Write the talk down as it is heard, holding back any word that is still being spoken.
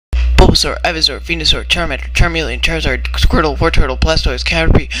Bulbasaur, Ivysaur, Venusaur, Charmander, Charmeleon, Charizard, Squirtle, Wartortle, Blastoise,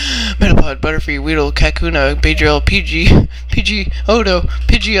 Caterpie, Metapod, Butterfree, Weedle, Kakuna, Beedrill, PG, Odo,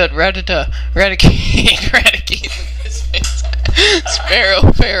 Pidgeot, Rattata, Raticate,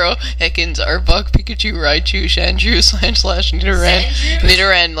 Sparrow, Ekans, Arbok, Pikachu, Raichu, Sandrew, Slash,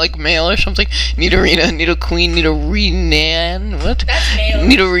 Nidoran, like male or something, Nidorina, Nidoqueen, Nidorenan, what? That's male.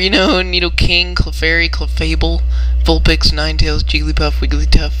 Nidorino, Nidoking, Clefairy, Clefable, Vulpix, Ninetales, Jigglypuff,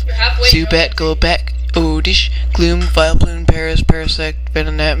 Wigglytuff, Zubat, Golbat, Oddish, Gloom, Vileplume, Parasect,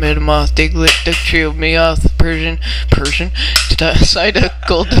 Venonat, Metamoth, Diglett, Dugtrio, Meowth, Persian, Psyduck,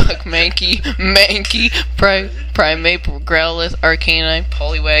 Golduck, Mankey, Primeape, Growlithe, Arcanine,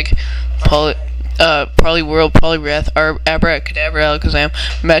 Poliwag, Poliwhirl, Poliwrath, Abracadabra, Alakazam,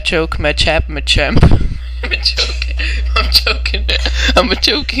 Machoke, Machop, Machamp, I'm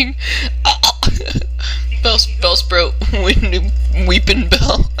choking. Bellsprout, Weepin'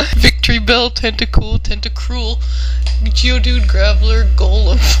 Bell, Victory Bell, Tentacruel, Geodude, Graveler,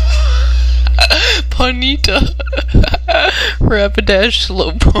 Golem, Ponyta, Rapidash,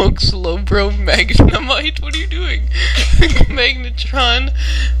 Slowpoke, Slowbro, Magnemite, what are you doing? Magneton,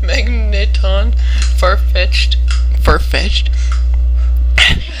 Farfetch'd,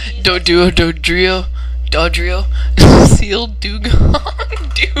 Dodrio, Seal, Dugong,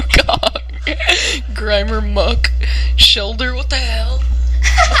 Grimer, Muck, Shelder, what the hell?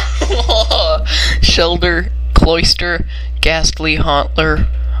 Shelder, Cloyster, Ghastly, Haunter,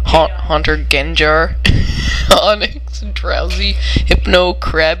 Genjar, Onyx, Drowsy, Hypno,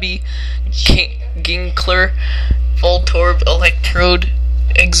 Krabby, Ginkler, Voltorb, Electrode,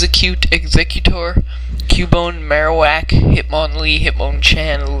 Executor, Cubone, Marowak, Hitmonlee,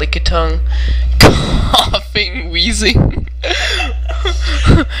 Hitmonchan, Lickitung, Coughing, Wheezing,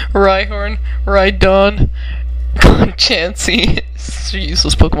 Rhyhorn, Rhydon, Chansey,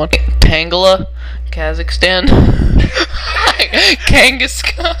 useless Pokemon, Tangela, Kazakhstan,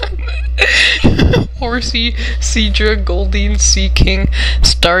 Kangaskhan, Horsey, Seadra, Goldeen, Seaking,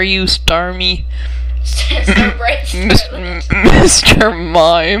 Staryu, Starmie, Mr.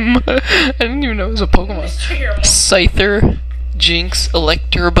 Mime, I didn't even know it was a Pokemon, Scyther, Jinx,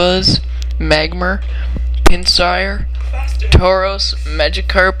 Electabuzz, Magmar, Pinsire, Tauros,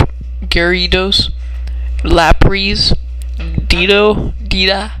 Magikarp, Gyarados, Lapras,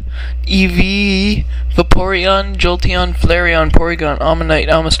 Dita, Eevee, Vaporeon, Jolteon, Flareon, Porygon, Ammonite,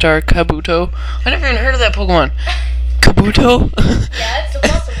 Amistar, Kabuto. I never even heard of that Pokemon. Kabuto? Yeah, it's the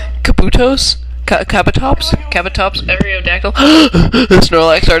awesome one. Kabutos? Kabatops, Aerodactyl,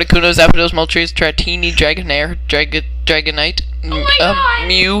 Snorlax, Articuno, Zapdos, Moltres, Dratini, Dragonair, Dragonite, Oh my God!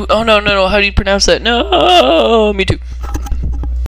 Mew. Oh no, how do you pronounce that? No, me too.